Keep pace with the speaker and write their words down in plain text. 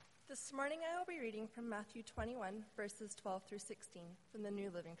This morning I will be reading from Matthew 21, verses 12 through 16, from the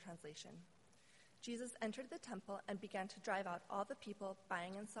New Living Translation. Jesus entered the temple and began to drive out all the people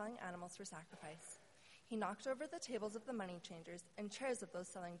buying and selling animals for sacrifice. He knocked over the tables of the money changers and chairs of those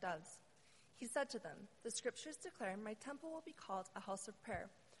selling doves. He said to them, "The scriptures declare my temple will be called a house of prayer,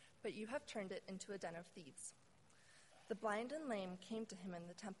 but you have turned it into a den of thieves." The blind and lame came to him in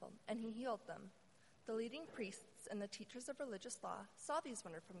the temple, and he healed them. The leading priests and the teachers of religious law saw these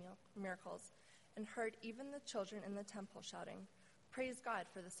wonderful miracles and heard even the children in the temple shouting, "Praise God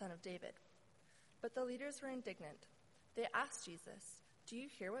for the Son of David." But the leaders were indignant. They asked Jesus, "Do you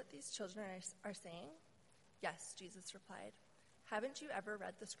hear what these children are saying?" "Yes," Jesus replied. "Haven't you ever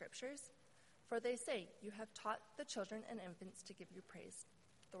read the scriptures? For they say, 'You have taught the children and infants to give you praise.'"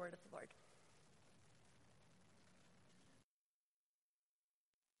 The word of the Lord.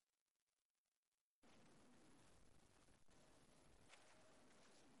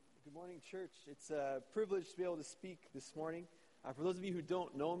 Good morning, church. It's a privilege to be able to speak this morning. For those of you who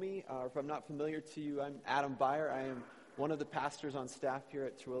don't know me, or if I'm not familiar to you, I'm Adam Byer. I am one of the pastors on staff here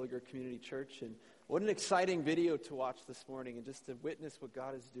at Terwilliger Community Church. And what an exciting video to watch this morning and just to witness what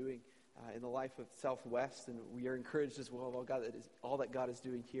God is doing in the life of Southwest. And we are encouraged as well about all that God is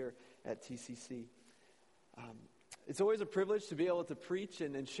doing here at TCC. It's always a privilege to be able to preach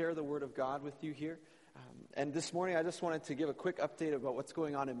and share the Word of God with you here. And this morning, I just wanted to give a quick update about what's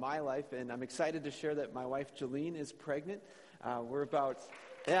going on in my life. And I'm excited to share that my wife, Jolene, is pregnant.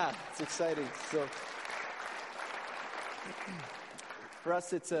 It's exciting. So for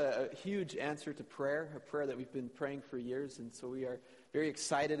us, it's a huge answer to prayer, a prayer that we've been praying for years. And so we are very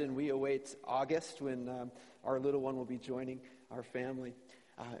excited, and we await August when our little one will be joining our family.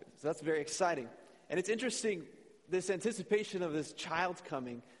 So that's very exciting. And it's interesting, this anticipation of this child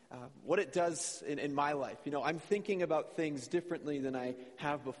coming, what it does in my life. You know, I'm thinking about things differently than I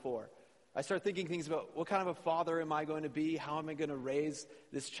have before. I start thinking things about what kind of a father am I going to be? How am I going to raise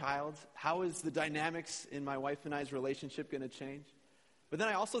this child? How is the dynamics in my wife and I's relationship going to change? But then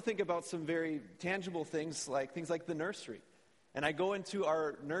I also think about some very tangible things like the nursery. And I go into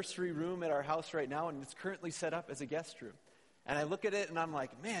our nursery room at our house right now, and it's currently set up as a guest room. And I look at it, and I'm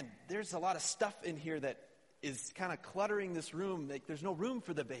like, man, there's a lot of stuff in here that is kind of cluttering this room. Like, there's no room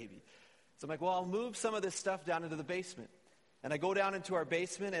for the baby. So I'm like, well, I'll move some of this stuff down into the basement. And I go down into our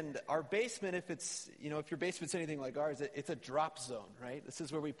basement, and our basement, if your basement's anything like ours, it's a drop zone, right? This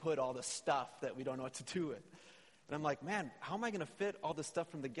is where we put all the stuff that we don't know what to do with. And I'm like, man, how am I going to fit all the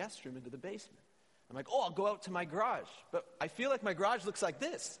stuff from the guest room into the basement? I'm like, I'll go out to my garage. But I feel like my garage looks like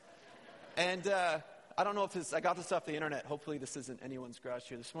this. And I don't know if I got this off the internet. Hopefully this isn't anyone's garage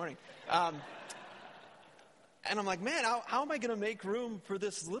here this morning. And I'm like, man, how am I going to make room for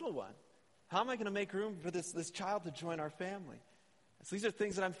this little one? How am I going to make room for this child to join our family? So these are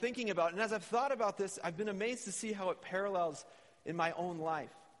things that I'm thinking about. And as I've thought about this, I've been amazed to see how it parallels in my own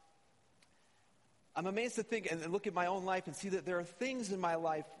life. I'm amazed to think and look at my own life and see that there are things in my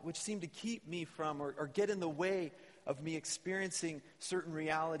life which seem to keep me from or get in the way of me experiencing certain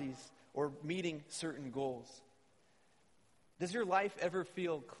realities or meeting certain goals. Does your life ever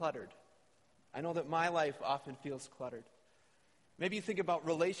feel cluttered? I know that my life often feels cluttered. Maybe you think about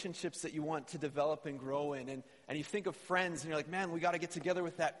relationships that you want to develop and grow in, and you think of friends, and you're like, man, we got to get together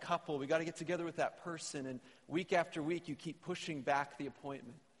with that couple. We got to get together with that person, and week after week you keep pushing back the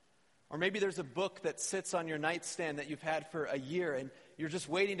appointment. Or maybe there's a book that sits on your nightstand that you've had for a year, and you're just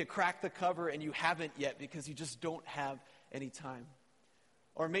waiting to crack the cover, and you haven't yet because you just don't have any time.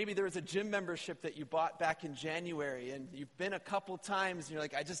 Or maybe there was a gym membership that you bought back in January, and you've been a couple times, and you're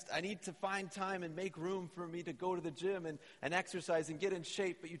like, I need to find time and make room for me to go to the gym and exercise and get in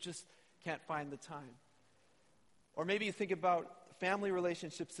shape, but you just can't find the time. Or maybe you think about family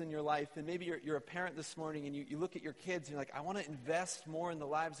relationships in your life, and maybe you're a parent this morning, and you look at your kids, and you're like, I want to invest more in the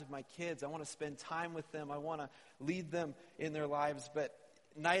lives of my kids. I want to spend time with them. I want to lead them in their lives. But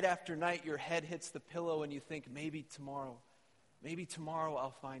night after night, your head hits the pillow, and you think, maybe tomorrow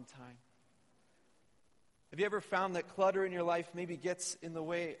I'll find time. Have you ever found that clutter in your life maybe gets in the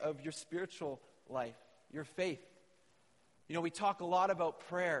way of your spiritual life, your faith? You know, we talk a lot about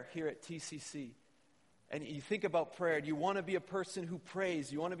prayer here at TCC. And you think about prayer. Do you want to be a person who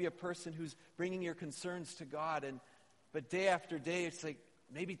prays? You want to be a person who's bringing your concerns to God? But day after day, it's like,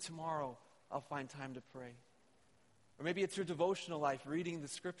 maybe tomorrow I'll find time to pray. Or maybe it's your devotional life, reading the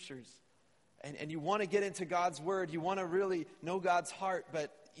scriptures. And you want to get into God's Word. You want to really know God's heart,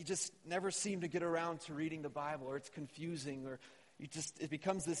 but you just never seem to get around to reading the Bible, or it's confusing, or it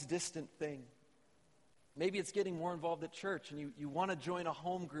becomes this distant thing. Maybe it's getting more involved at church, and you want to join a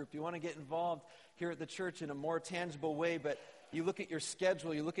home group. You want to get involved here at the church in a more tangible way, but you look at your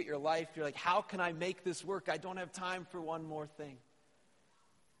schedule, you look at your life, you're like, how can I make this work? I don't have time for one more thing.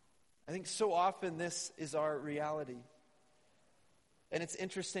 I think so often this is our reality. And it's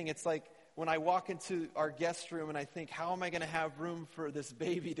interesting, it's like when I walk into our guest room and I think, how am I going to have room for this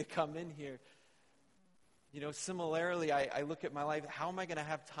baby to come in here? Similarly, I look at my life, how am I going to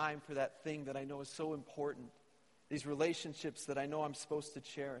have time for that thing that I know is so important? These relationships that I know I'm supposed to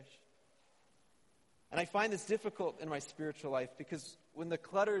cherish. And I find this difficult in my spiritual life because when the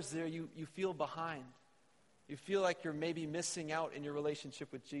clutter is there, you feel behind. You feel like you're maybe missing out in your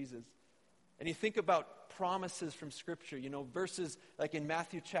relationship with Jesus. And you think about promises from Scripture, verses like in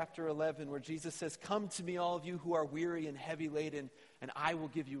Matthew chapter 11 where Jesus says, "Come to me, all of you who are weary and heavy laden, and I will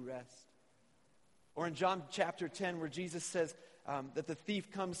give you rest." Or in John chapter 10 where Jesus says that the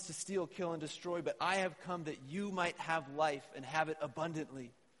thief comes to steal, kill, and destroy, but I have come that you might have life and have it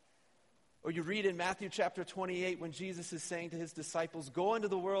abundantly. Or you read in Matthew chapter 28 when Jesus is saying to his disciples, "Go into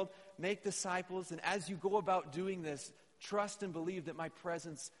the world, make disciples, and as you go about doing this, trust and believe that my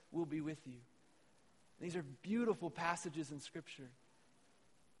presence will be with you." And these are beautiful passages in Scripture.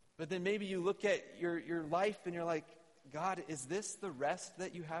 But then maybe you look at your life and you're like, God, is this the rest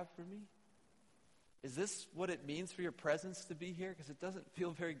that you have for me? Is this what it means for your presence to be here? Because it doesn't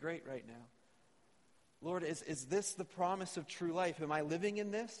feel very great right now. Lord, is this the promise of true life? Am I living in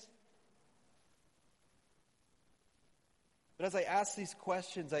this? But as I ask these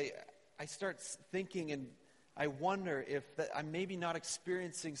questions, I start thinking and I wonder if I'm maybe not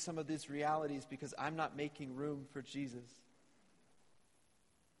experiencing some of these realities because I'm not making room for Jesus.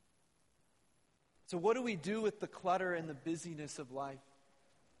 So what do we do with the clutter and the busyness of life?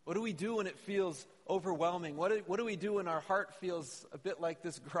 What do we do when it feels overwhelming? What do we do when our heart feels a bit like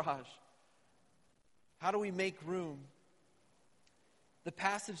this garage? How do we make room? The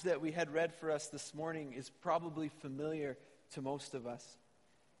passage that we had read for us this morning is probably familiar to most of us.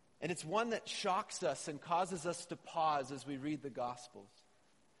 And it's one that shocks us and causes us to pause as we read the Gospels.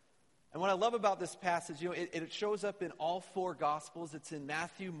 And what I love about this passage, it shows up in all four Gospels. It's in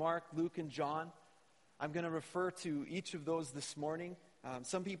Matthew, Mark, Luke, and John. I'm going to refer to each of those this morning.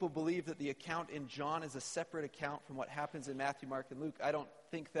 Some people believe that the account in John is a separate account from what happens in Matthew, Mark, and Luke. I don't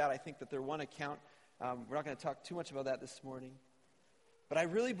think that. I think that they're one account. We're not going to talk too much about that this morning. But I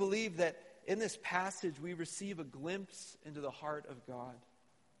really believe that in this passage we receive a glimpse into the heart of God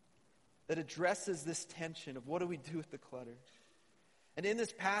that addresses this tension of what do we do with the clutter. And in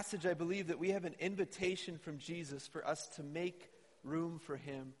this passage I believe that we have an invitation from Jesus for us to make room for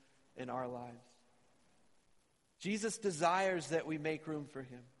him in our lives. Jesus desires that we make room for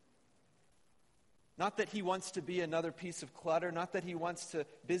him. Not that he wants to be another piece of clutter, not that he wants to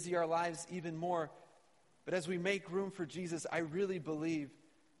busy our lives even more, but as we make room for Jesus, I really believe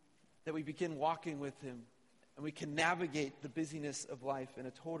that we begin walking with him and we can navigate the busyness of life in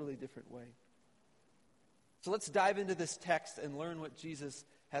a totally different way. So let's dive into this text and learn what Jesus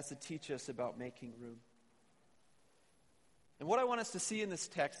has to teach us about making room. And what I want us to see in this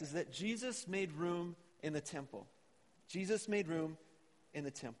text is that Jesus made room in the temple. Jesus made room in the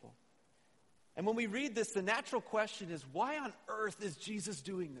temple. And when we read this, the natural question is, why on earth is Jesus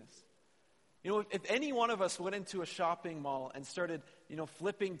doing this? If any one of us went into a shopping mall and started,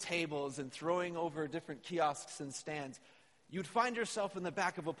 flipping tables and throwing over different kiosks and stands, you'd find yourself in the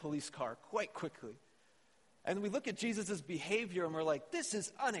back of a police car quite quickly. And we look at Jesus' behavior and we're like, this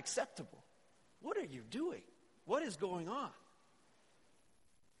is unacceptable. What are you doing? What is going on?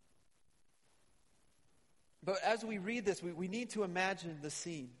 But as we read this, we need to imagine the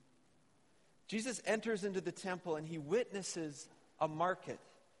scene. Jesus enters into the temple and he witnesses a market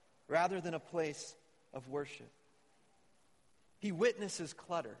rather than a place of worship. He witnesses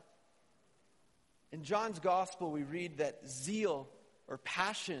clutter. In John's gospel, we read that zeal or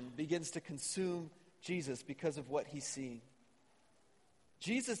passion begins to consume Jesus because of what he's seeing.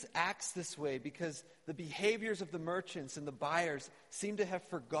 Jesus acts this way because the behaviors of the merchants and the buyers seem to have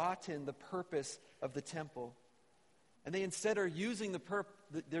forgotten the purpose of the temple. And they instead are using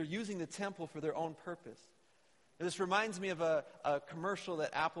the temple for their own purpose. And this reminds me of a commercial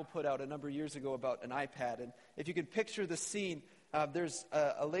that Apple put out a number of years ago about an iPad. And if you can picture the scene, there's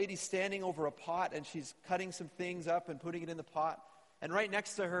a lady standing over a pot and she's cutting some things up and putting it in the pot. And right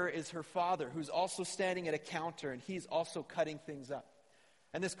next to her is her father, who's also standing at a counter and he's also cutting things up.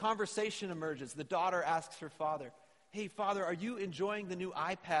 And this conversation emerges. The daughter asks her father, "Hey, Father, are you enjoying the new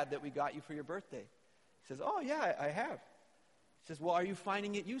iPad that we got you for your birthday?" He says, "Oh, yeah, I have." He says, "Well, are you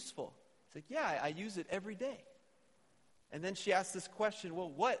finding it useful?" He's like, "Yeah, I use it every day." And then she asks this question, "Well,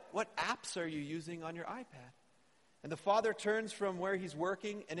 what apps are you using on your iPad?" And the father turns from where he's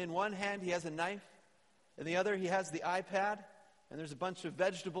working, and in one hand he has a knife, in the other he has the iPad, and there's a bunch of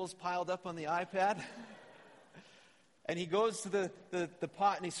vegetables piled up on the iPad. And he goes to the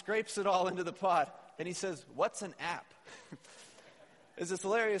pot and he scrapes it all into the pot. And he says, "What's an app?" It's this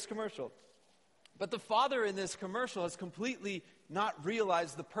hilarious commercial. But the father in this commercial has completely not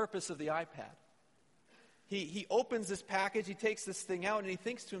realized the purpose of the iPad. He opens this package, he takes this thing out, and he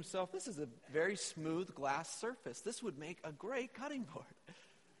thinks to himself, this is a very smooth glass surface. This would make a great cutting board.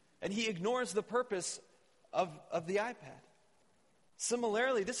 And he ignores the purpose of the iPad.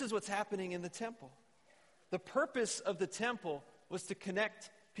 Similarly, this is what's happening in the temple. The purpose of the temple was to connect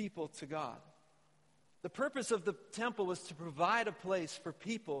people to God. The purpose of the temple was to provide a place for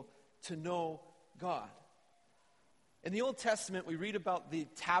people to know God. In the Old Testament, we read about the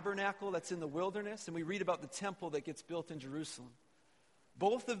tabernacle that's in the wilderness, and we read about the temple that gets built in Jerusalem.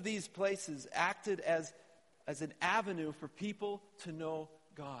 Both of these places acted as an avenue for people to know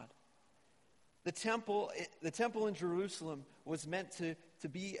God. The temple in Jerusalem was meant to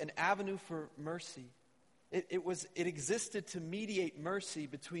be an avenue for mercy. It existed to mediate mercy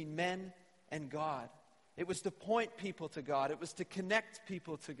between men and God. It was to point people to God. It was to connect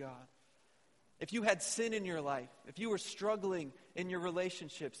people to God. If you had sin in your life, if you were struggling in your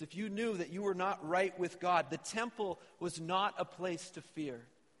relationships, if you knew that you were not right with God, the temple was not a place to fear.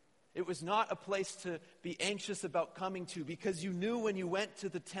 It was not a place to be anxious about coming to, because you knew when you went to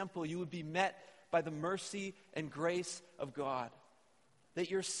the temple you would be met by the mercy and grace of God, that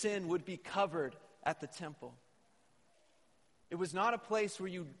your sin would be covered at the temple. It was not a place where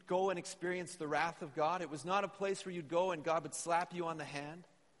you'd go and experience the wrath of God. It was not a place where you'd go and God would slap you on the hand.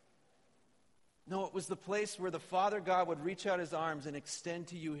 No, it was the place where the Father God would reach out his arms and extend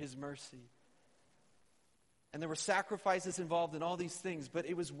to you his mercy. And there were sacrifices involved in all these things, but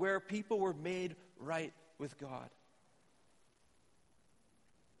it was where people were made right with God.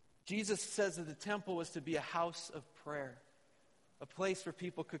 Jesus says that the temple was to be a house of prayer, a place where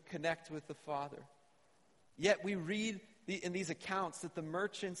people could connect with the Father. Yet we read in these accounts that the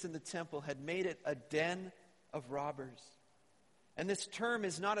merchants in the temple had made it a den of robbers. And this term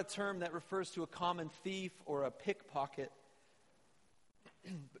is not a term that refers to a common thief or a pickpocket.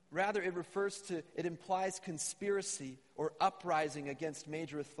 Rather, it implies conspiracy or uprising against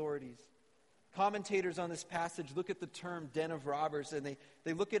major authorities. Commentators on this passage look at the term den of robbers, and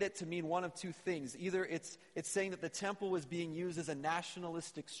they look at it to mean one of two things. Either it's saying that the temple was being used as a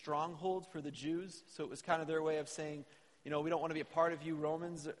nationalistic stronghold for the Jews, so it was kind of their way of saying, we don't want to be a part of you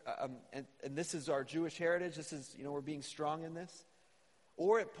Romans, and this is our Jewish heritage. This is, we're being strong in this.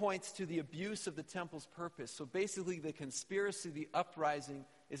 Or it points to the abuse of the temple's purpose. So basically the conspiracy, the uprising,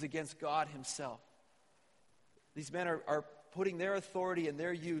 is against God himself. These men are putting their authority and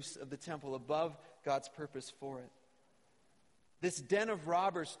their use of the temple above God's purpose for it. This den of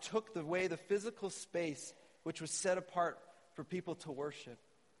robbers took away the physical space which was set apart for people to worship.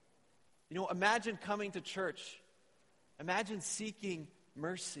 Imagine coming to church. Imagine seeking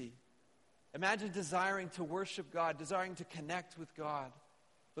mercy. Imagine desiring to worship God, desiring to connect with God,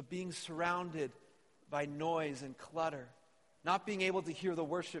 but being surrounded by noise and clutter. Not being able to hear the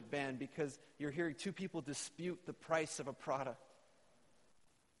worship band because you're hearing two people dispute the price of a product.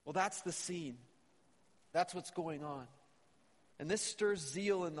 Well, that's the scene. That's what's going on. And this stirs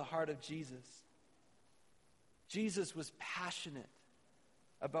zeal in the heart of Jesus. Jesus was passionate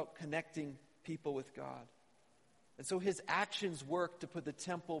about connecting people with God. And so his actions worked to put the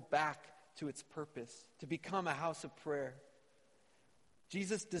temple back to its purpose, to become a house of prayer.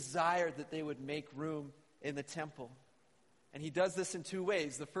 Jesus desired that they would make room in the temple. And he does this in two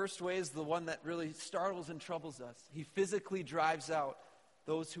ways. The first way is the one that really startles and troubles us. He physically drives out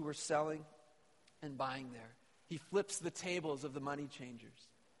those who were selling and buying there. He flips the tables of the money changers.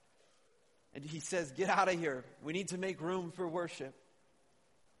 And he says, "Get out of here. We need to make room for worship."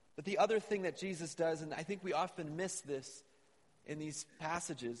 But the other thing that Jesus does, and I think we often miss this in these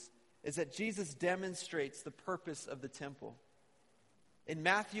passages, is that Jesus demonstrates the purpose of the temple. In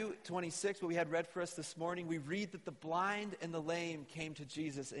Matthew 26, what we had read for us this morning, we read that the blind and the lame came to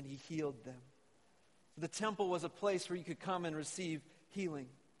Jesus and he healed them. The temple was a place where you could come and receive healing.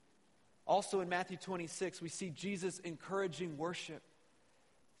 Also in Matthew 26, we see Jesus encouraging worship,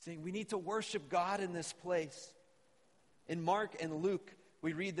 saying we need to worship God in this place. In Mark and Luke,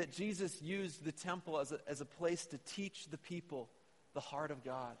 we read that Jesus used the temple as a place to teach the people the heart of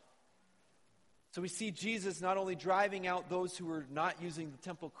God. So we see Jesus not only driving out those who were not using the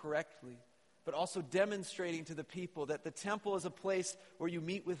temple correctly, but also demonstrating to the people that the temple is a place where you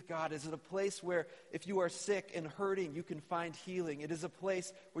meet with God. It is a place where if you are sick and hurting, you can find healing. It is a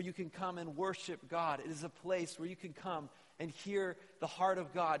place where you can come and worship God. It is a place where you can come and hear the heart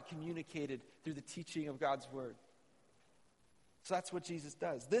of God communicated through the teaching of God's word. So that's what Jesus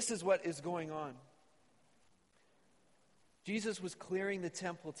does. This is what is going on. Jesus was clearing the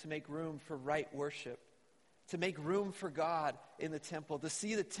temple to make room for right worship, to make room for God in the temple, to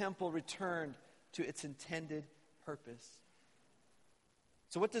see the temple returned to its intended purpose.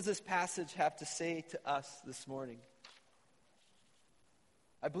 So what does this passage have to say to us this morning?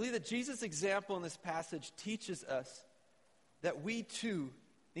 I believe that Jesus' example in this passage teaches us that we too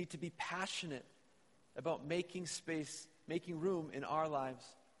need to be passionate about making space, making room in our lives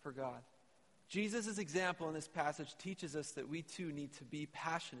for God. Jesus' example in this passage teaches us that we too need to be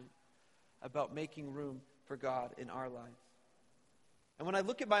passionate about making room for God in our lives. And when I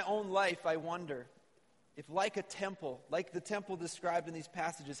look at my own life, I wonder if, like a temple, like the temple described in these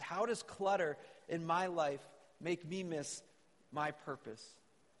passages, how does clutter in my life make me miss my purpose?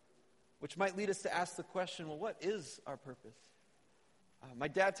 Which might lead us to ask the question, well, what is our purpose? My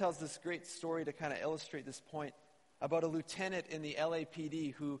dad tells this great story to kind of illustrate this point about a lieutenant in the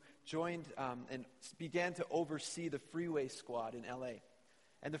LAPD who joined and began to oversee the freeway squad in LA.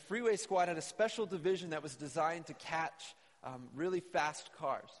 And the freeway squad had a special division that was designed to catch really fast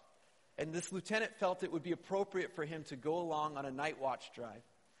cars. And this lieutenant felt it would be appropriate for him to go along on a night watch drive.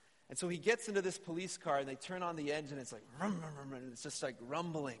 And so he gets into this police car and they turn on the engine. It's like, rum, rum, rum, and it's just like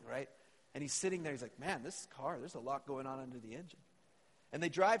rumbling, right? And he's sitting there. He's like, man, this car, there's a lot going on under the engine. And they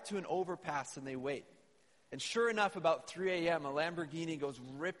drive to an overpass and they wait. And sure enough, about 3 a.m., a Lamborghini goes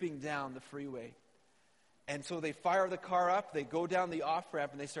ripping down the freeway. And so they fire the car up, they go down the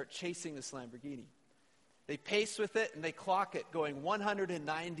off-ramp, and they start chasing this Lamborghini. They pace with it, and they clock it going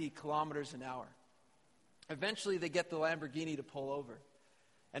 190 kilometers an hour. Eventually, they get the Lamborghini to pull over.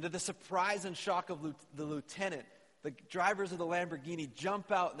 And to the surprise and shock of the lieutenant, the drivers of the Lamborghini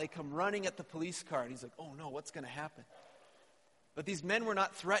jump out, and they come running at the police car. And he's like, oh no, what's going to happen? But these men were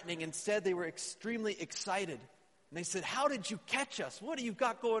not threatening. Instead, they were extremely excited. And they said, how did you catch us? What do you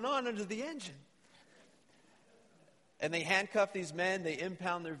got going on under the engine? And they handcuff these men. They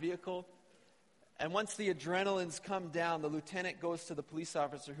impound their vehicle. And once the adrenaline's come down, the lieutenant goes to the police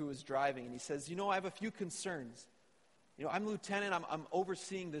officer who was driving. And he says, I have a few concerns. I'm lieutenant. I'm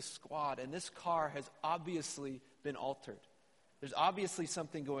overseeing this squad. And this car has obviously been altered. There's obviously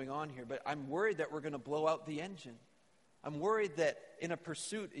something going on here. But I'm worried that we're going to blow out the engine. I'm worried that in a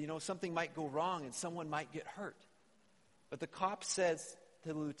pursuit, something might go wrong and someone might get hurt. But the cop says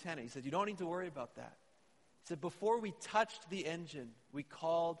to the lieutenant, he said, you don't need to worry about that. He said, before we touched the engine, we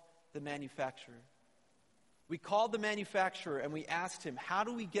called the manufacturer. We called the manufacturer and we asked him, how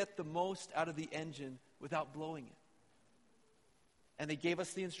do we get the most out of the engine without blowing it? And they gave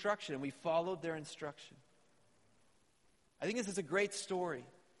us the instruction and we followed their instruction. I think this is a great story.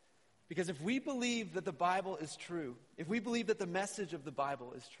 Because if we believe that the Bible is true, if we believe that the message of the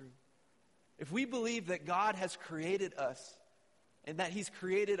Bible is true, if we believe that God has created us and that He's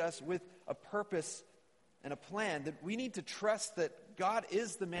created us with a purpose and a plan, that we need to trust that God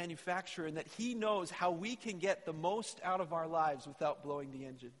is the manufacturer and that He knows how we can get the most out of our lives without blowing the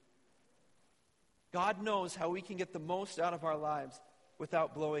engine. God knows how we can get the most out of our lives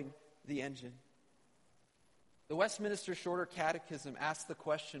without blowing the engine. The Westminster Shorter Catechism asks the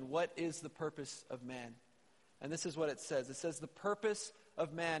question, what is the purpose of man? And this is what it says. It says, the purpose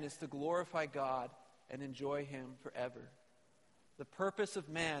of man is to glorify God and enjoy Him forever. The purpose of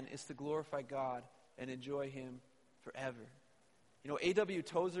man is to glorify God and enjoy Him forever. A.W.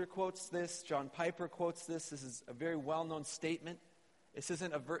 Tozer quotes this. John Piper quotes this. This is a very well-known statement. This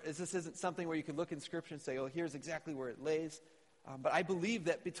isn't something where you can look in Scripture and say, oh, here's exactly where it lays. But I believe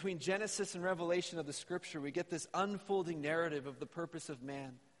that between Genesis and Revelation of the Scripture, we get this unfolding narrative of the purpose of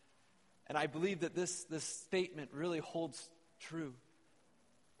man. And I believe that this statement really holds true.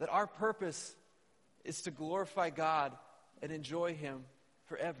 That our purpose is to glorify God and enjoy Him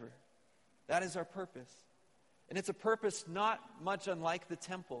forever. That is our purpose. And it's a purpose not much unlike the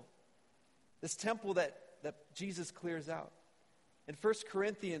temple. This temple that Jesus clears out. In 1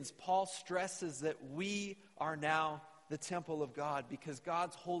 Corinthians, Paul stresses that we are now the temple of God because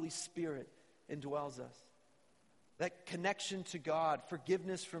God's Holy Spirit indwells us. That connection to God,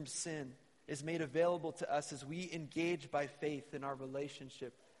 forgiveness from sin, is made available to us as we engage by faith in our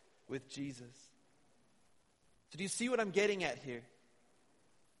relationship with Jesus. So do you see what I'm getting at here?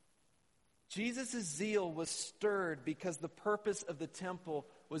 Jesus' zeal was stirred because the purpose of the temple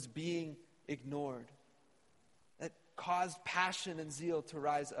was being ignored. That caused passion and zeal to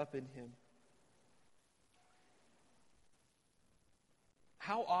rise up in him.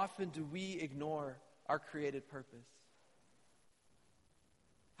 How often do we ignore our created purpose?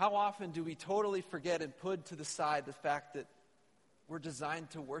 How often do we totally forget and put to the side the fact that we're designed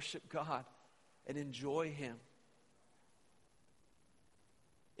to worship God and enjoy Him?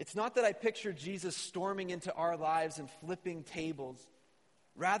 It's not that I picture Jesus storming into our lives and flipping tables.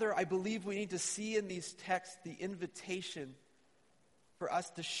 Rather, I believe we need to see in these texts the invitation for us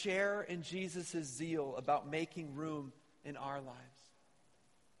to share in Jesus' zeal about making room in our lives.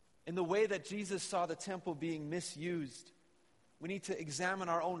 In the way that Jesus saw the temple being misused, we need to examine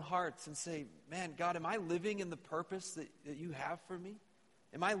our own hearts and say, man, God, am I living in the purpose that you have for me?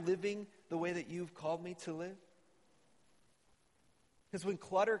 Am I living the way that you've called me to live? Because when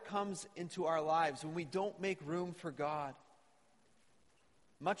clutter comes into our lives, when we don't make room for God,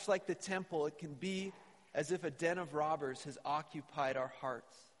 much like the temple, it can be as if a den of robbers has occupied our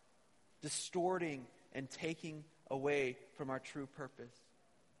hearts, distorting and taking away from our true purpose.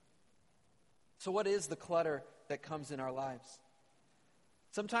 So what is the clutter that comes in our lives?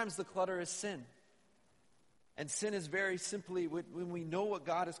 Sometimes the clutter is sin. And sin is very simply when we know what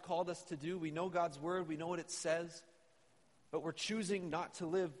God has called us to do, we know God's word, we know what it says, but we're choosing not to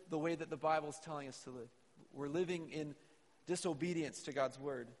live the way that the Bible is telling us to live. We're living in disobedience to God's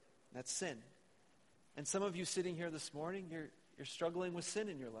word. That's sin. And some of you sitting here this morning, you're struggling with sin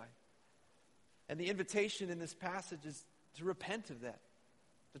in your life. And the invitation in this passage is to repent of that,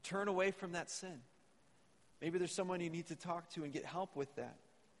 to turn away from that sin. Maybe there's someone you need to talk to and get help with that.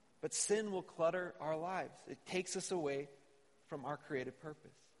 But sin will clutter our lives. It takes us away from our created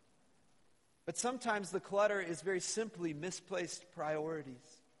purpose. But sometimes the clutter is very simply misplaced priorities.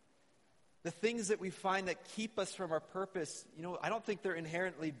 The things that we find that keep us from our purpose, I don't think they're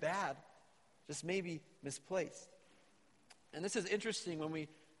inherently bad, just maybe misplaced. And this is interesting when we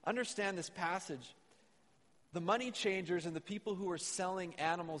understand this passage. The money changers and the people who were selling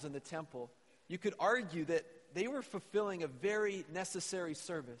animals in the temple, you could argue that they were fulfilling a very necessary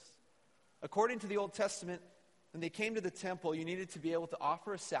service. According to the Old Testament, when they came to the temple, you needed to be able to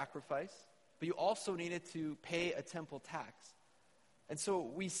offer a sacrifice, but you also needed to pay a temple tax. And so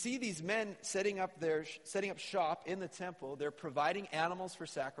we see these men setting up shop in the temple. They're providing animals for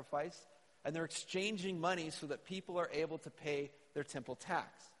sacrifice, and they're exchanging money so that people are able to pay their temple tax.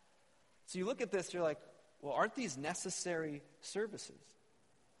 So you look at this, you're like, well, aren't these necessary services?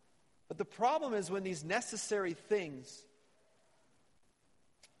 But the problem is when these necessary things,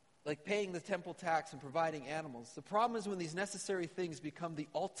 like paying the temple tax and providing animals, the problem is when these necessary things become the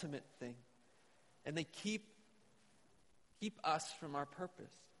ultimate thing, and they keep us from our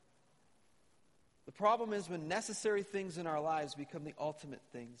purpose. The problem is when necessary things in our lives become the ultimate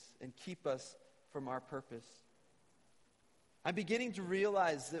things and keep us from our purpose. I'm beginning to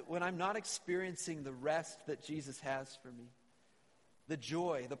realize that when I'm not experiencing the rest that Jesus has for me, the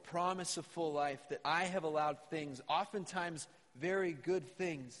joy, the promise of full life, that I have allowed things, oftentimes very good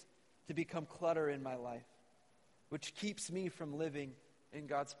things, to become clutter in my life, which keeps me from living in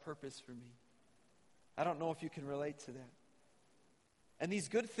God's purpose for me. I don't know if you can relate to that. And these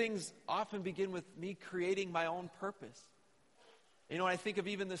good things often begin with me creating my own purpose. I think of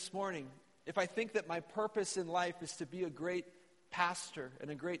even this morning, if I think that my purpose in life is to be a great pastor and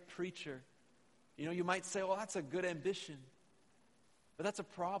a great preacher, you might say, well, that's a good ambition. But that's a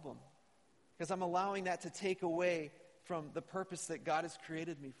problem, because I'm allowing that to take away from the purpose that God has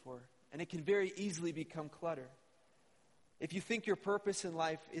created me for. And it can very easily become clutter. If you think your purpose in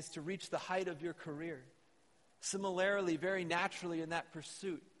life is to reach the height of your career, similarly, very naturally in that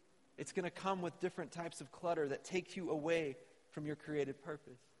pursuit, it's going to come with different types of clutter that take you away from your created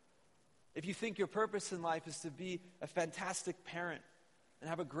purpose. If you think your purpose in life is to be a fantastic parent and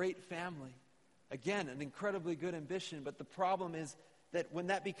have a great family, again, an incredibly good ambition, but the problem is that when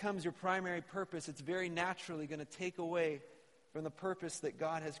that becomes your primary purpose, it's very naturally going to take away from the purpose that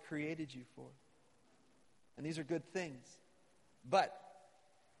God has created you for. And these are good things. But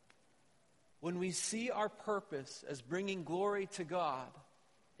when we see our purpose as bringing glory to God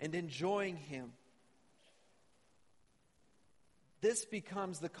and enjoying Him, this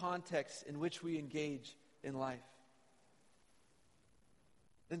becomes the context in which we engage in life.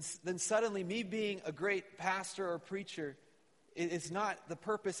 Then suddenly me being a great pastor or preacher, it is not the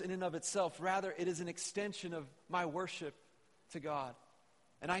purpose in and of itself. Rather, it is an extension of my worship to God.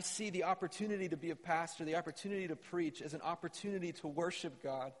 And I see the opportunity to be a pastor, the opportunity to preach, as an opportunity to worship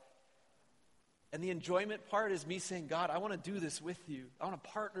God. And the enjoyment part is me saying, God, I want to do this with you. I want to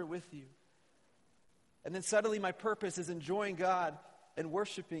partner with you. And then suddenly my purpose is enjoying God and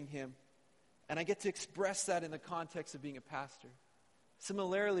worshiping Him. And I get to express that in the context of being a pastor.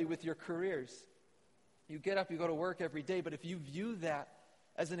 Similarly with your careers. You get up, you go to work every day, but if you view that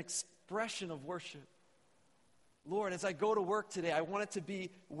as an expression of worship, Lord, as I go to work today, I want it to be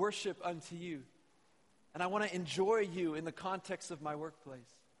worship unto you. And I want to enjoy you in the context of my workplace.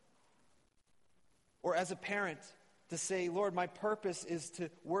 Or as a parent, To say, Lord, my purpose is to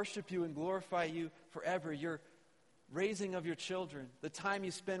worship you and glorify you forever. Your raising of your children, the time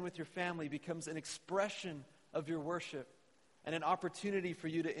you spend with your family becomes an expression of your worship and an opportunity for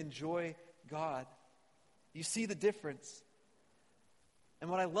you to enjoy God. You see the difference. And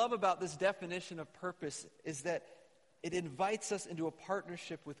what I love about this definition of purpose is that it invites us into a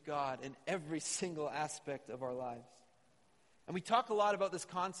partnership with God in every single aspect of our lives. And we talk a lot about this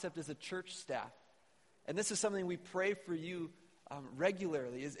concept as a church staff. And this is something we pray for you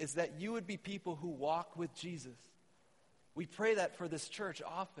regularly, is that you would be people who walk with Jesus. We pray that for this church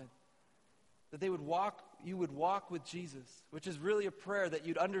often, that you would walk with Jesus, which is really a prayer that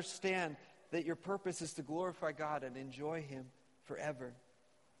you'd understand that your purpose is to glorify God and enjoy him forever.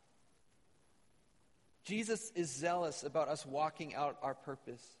 Jesus is zealous about us walking out our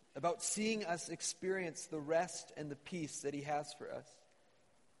purpose, about seeing us experience the rest and the peace that he has for us.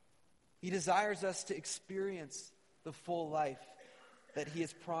 He desires us to experience the full life that he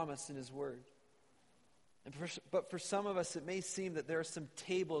has promised in his word. But for some of us, it may seem that there are some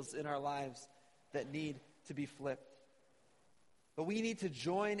tables in our lives that need to be flipped. But we need to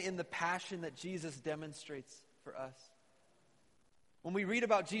join in the passion that Jesus demonstrates for us. When we read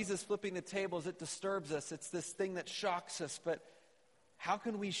about Jesus flipping the tables, it disturbs us. It's this thing that shocks us. But how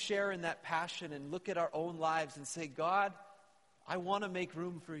can we share in that passion and look at our own lives and say, God, I want to make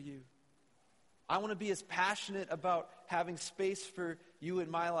room for you. I want to be as passionate about having space for you in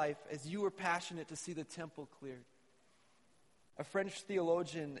my life as you were passionate to see the temple cleared. A French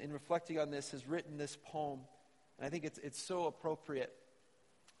theologian, in reflecting on this, has written this poem, and I think it's so appropriate.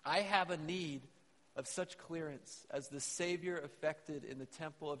 I have a need of such clearance as the Savior effected in the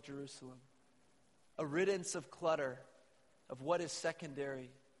temple of Jerusalem, a riddance of clutter, of what is secondary,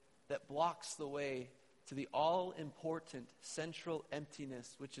 that blocks the way to the all-important central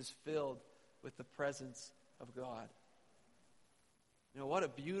emptiness which is filled with the presence of God. You know, what a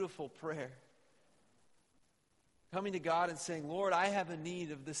beautiful prayer. Coming to God and saying, Lord, I have a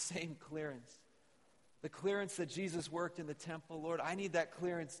need of the same clearance. The clearance that Jesus worked in the temple, Lord, I need that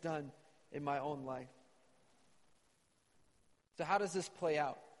clearance done in my own life. So how does this play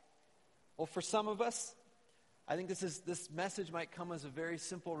out? Well, for some of us, I think this message might come as a very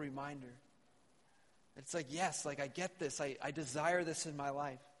simple reminder. It's like, yes, I get this. I desire this in my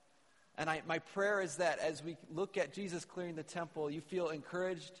life. And my prayer is that as we look at Jesus clearing the temple, you feel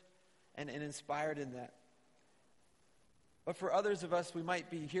encouraged and inspired in that. But for others of us, we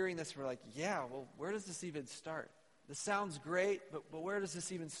might be hearing this, we're like, yeah, well, where does this even start? This sounds great, but where does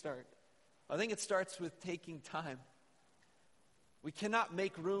this even start? I think it starts with taking time. We cannot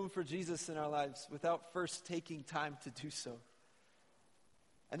make room for Jesus in our lives without first taking time to do so.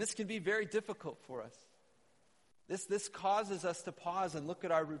 And this can be very difficult for us. This causes us to pause and look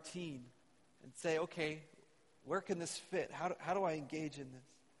at our routine and say, okay, where can this fit? How do I engage in this?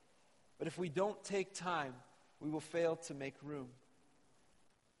 But if we don't take time, we will fail to make room.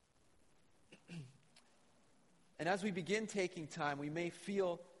 And as we begin taking time, we may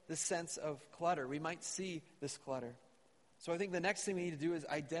feel the sense of clutter. We might see this clutter. So I think the next thing we need to do is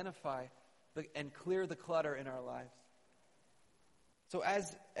identify and clear the clutter in our lives. So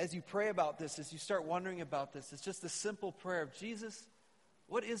as you pray about this, as you start wondering about this, it's just a simple prayer of, Jesus,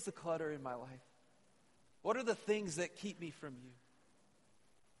 what is the clutter in my life? What are the things that keep me from you?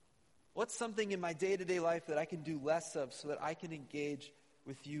 What's something in my day-to-day life that I can do less of so that I can engage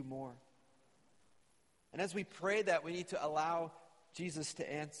with you more? And as we pray that, we need to allow Jesus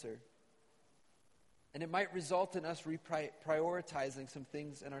to answer. And it might result in us prioritizing some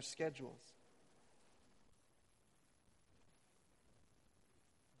things in our schedules.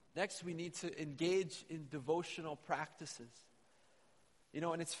 Next, we need to engage in devotional practices. You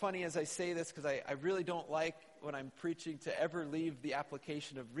know, and it's funny as I say this because I really don't like when I'm preaching to ever leave the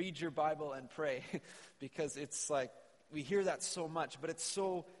application of read your Bible and pray because it's like we hear that so much, but it's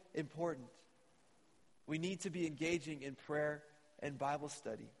so important. We need to be engaging in prayer and Bible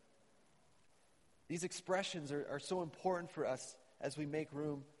study. These expressions are so important for us as we make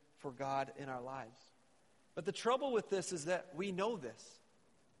room for God in our lives. But the trouble with this is that we know this.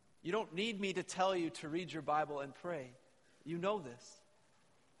 You don't need me to tell you to read your Bible and pray. You know this.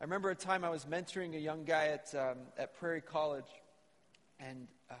 I remember a time I was mentoring a young guy at Prairie College, and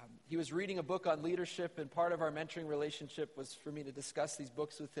he was reading a book on leadership, and part of our mentoring relationship was for me to discuss these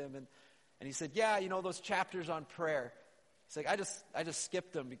books with him, and he said, yeah, you know, those chapters on prayer. He's like, I just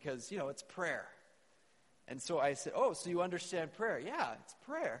skipped them because, you know, it's prayer. And so I said, oh, so you understand prayer? Yeah, it's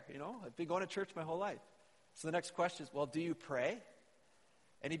prayer, you know. I've been going to church my whole life. So the next question is, well, do you pray?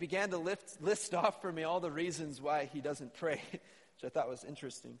 And he began to list off for me all the reasons why he doesn't pray, which I thought was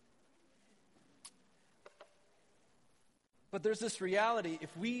interesting. But there's this reality,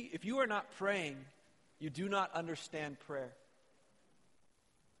 if you are not praying, you do not understand prayer.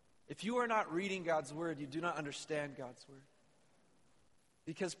 If you are not reading God's word, you do not understand God's word.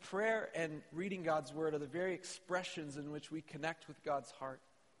 Because prayer and reading God's word are the very expressions in which we connect with God's heart.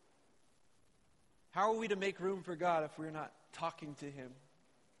 How are we to make room for God if we're not talking to him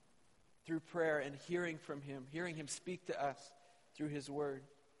through prayer and hearing from him, hearing him speak to us through his word?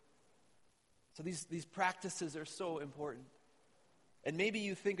 So these practices are so important. And maybe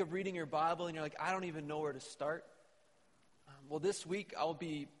you think of reading your Bible and you're like, I don't even know where to start. Well, this week I'll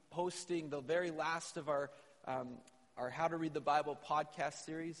be posting the very last of our How to Read the Bible podcast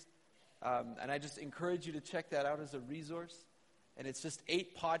series. And I just encourage you to check that out as a resource. And it's just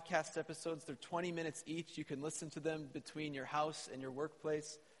 8 podcast episodes. They're 20 minutes each. You can listen to them between your house and your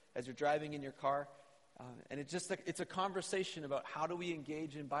workplace as you're driving in your car. And it's a conversation about how do we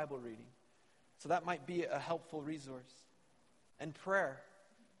engage in Bible reading. So that might be a helpful resource. And prayer.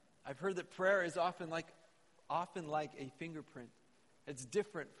 I've heard that prayer is often like a fingerprint. It's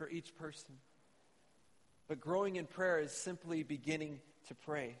different for each person. But growing in prayer is simply beginning to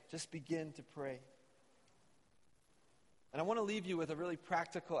pray. Just begin to pray. And I want to leave you with a really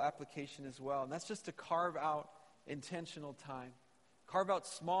practical application as well. And that's just to carve out intentional time. Carve out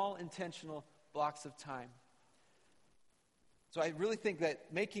small intentional blocks of time. So I really think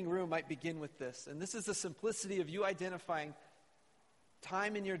that making room might begin with this. And this is the simplicity of you identifying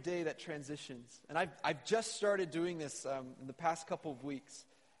time in your day that transitions. And I've just started doing this in the past couple of weeks.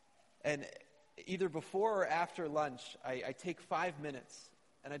 And either before or after lunch, I take 5 minutes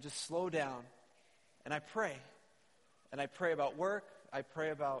and I just slow down and I pray. And I pray about work. I pray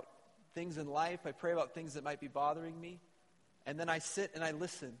about things in life. I pray about things that might be bothering me. And then I sit and I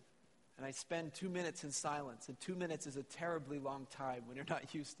listen. And I spend 2 minutes in silence. And 2 minutes is a terribly long time when you're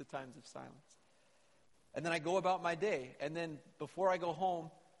not used to times of silence. And then I go about my day. And then before I go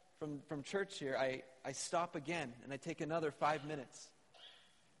home from church here, I stop again. And I take another 5 minutes.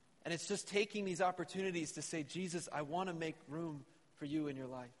 And it's just taking these opportunities to say, Jesus, I want to make room for you in your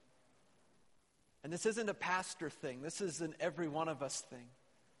life. And this isn't a pastor thing. This is an every one of us thing.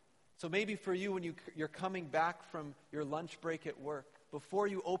 So maybe for you, when you're coming back from your lunch break at work, before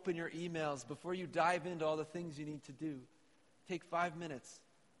you open your emails, before you dive into all the things you need to do, take 5 minutes.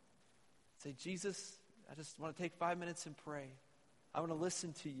 Say, Jesus, I just want to take 5 minutes and pray. I want to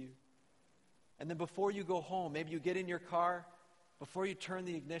listen to you. And then before you go home, maybe you get in your car, before you turn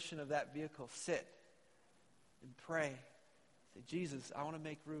the ignition of that vehicle, sit and pray. Say, Jesus, I want to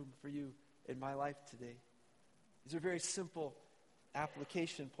make room for you in my life today. These are very simple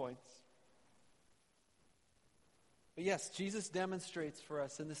application points. But yes, Jesus demonstrates for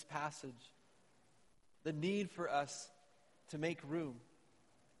us in this passage the need for us to make room.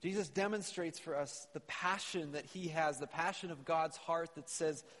 Jesus demonstrates for us the passion that he has, the passion of God's heart that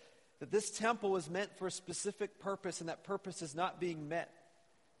says that this temple was meant for a specific purpose and that purpose is not being met.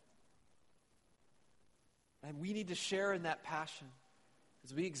 And we need to share in that passion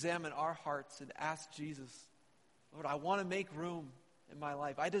as we examine our hearts and ask Jesus, Lord, I want to make room in my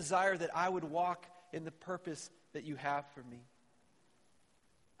life. I desire that I would walk in the purpose that you have for me.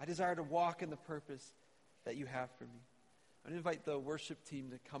 I desire to walk in the purpose that you have for me. I'm going to invite the worship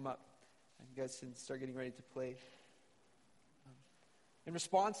team to come up. And you guys can start getting ready to play. In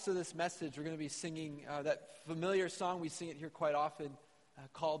response to this message, we're going to be singing that familiar song. We sing it here quite often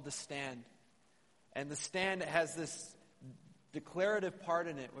called The Stand. And The Stand has this declarative part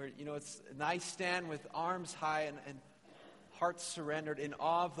in it where, it's an I stand with arms high and hearts surrendered in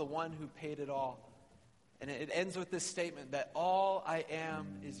awe of the one who paid it all. And it ends with this statement that all I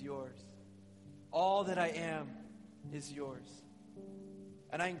am is yours. All that I am is yours.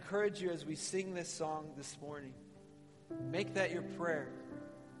 And I encourage you as we sing this song this morning, make that your prayer.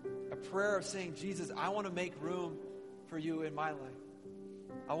 A prayer of saying, Jesus, I want to make room for you in my life.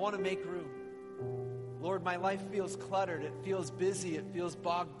 I want to make room. Lord, my life feels cluttered. It feels busy. It feels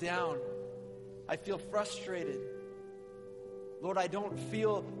bogged down. I feel frustrated. Lord, I don't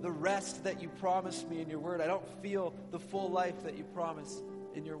feel the rest that you promised me in your word. I don't feel the full life that you promise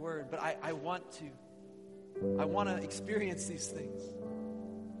in your word. But I want to. I want to experience these things.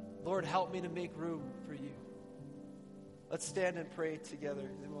 Lord, help me to make room for you. Let's stand and pray together,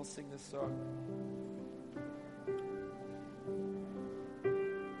 and then we'll sing this song.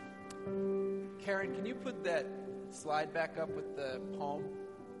 Karen, can you put that slide back up with the poem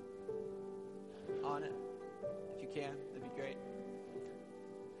on it? If you can, that'd be great.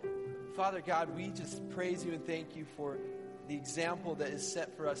 Father God, we just praise you and thank you for the example that is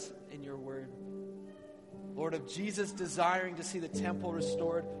set for us in your word. Lord, of Jesus desiring to see the temple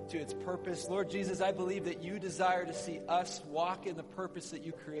restored to its purpose. Lord Jesus, I believe that you desire to see us walk in the purpose that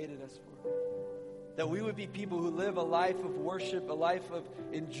you created us for. That we would be people who live a life of worship, a life of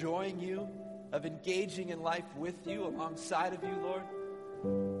enjoying you, of engaging in life with you, alongside of you, Lord.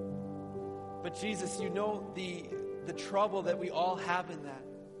 But Jesus, you know the trouble that we all have in that.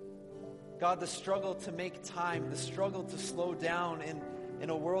 God, the struggle to make time, the struggle to slow down in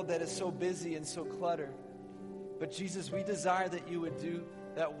a world that is so busy and so cluttered. But Jesus, we desire that you would do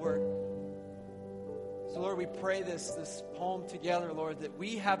that work. So Lord, we pray this poem together, Lord, that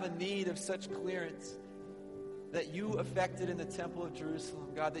we have a need of such clearance that you effected in the temple of Jerusalem,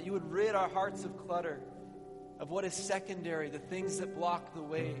 God, that you would rid our hearts of clutter, of what is secondary, the things that block the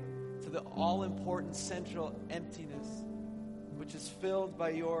way to the all-important central emptiness, which is filled by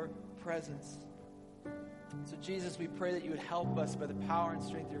your presence. So Jesus, we pray that you would help us by the power and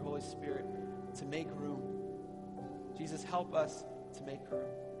strength of your Holy Spirit to make room. Jesus, help us to make room.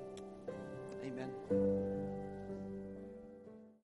 Amen.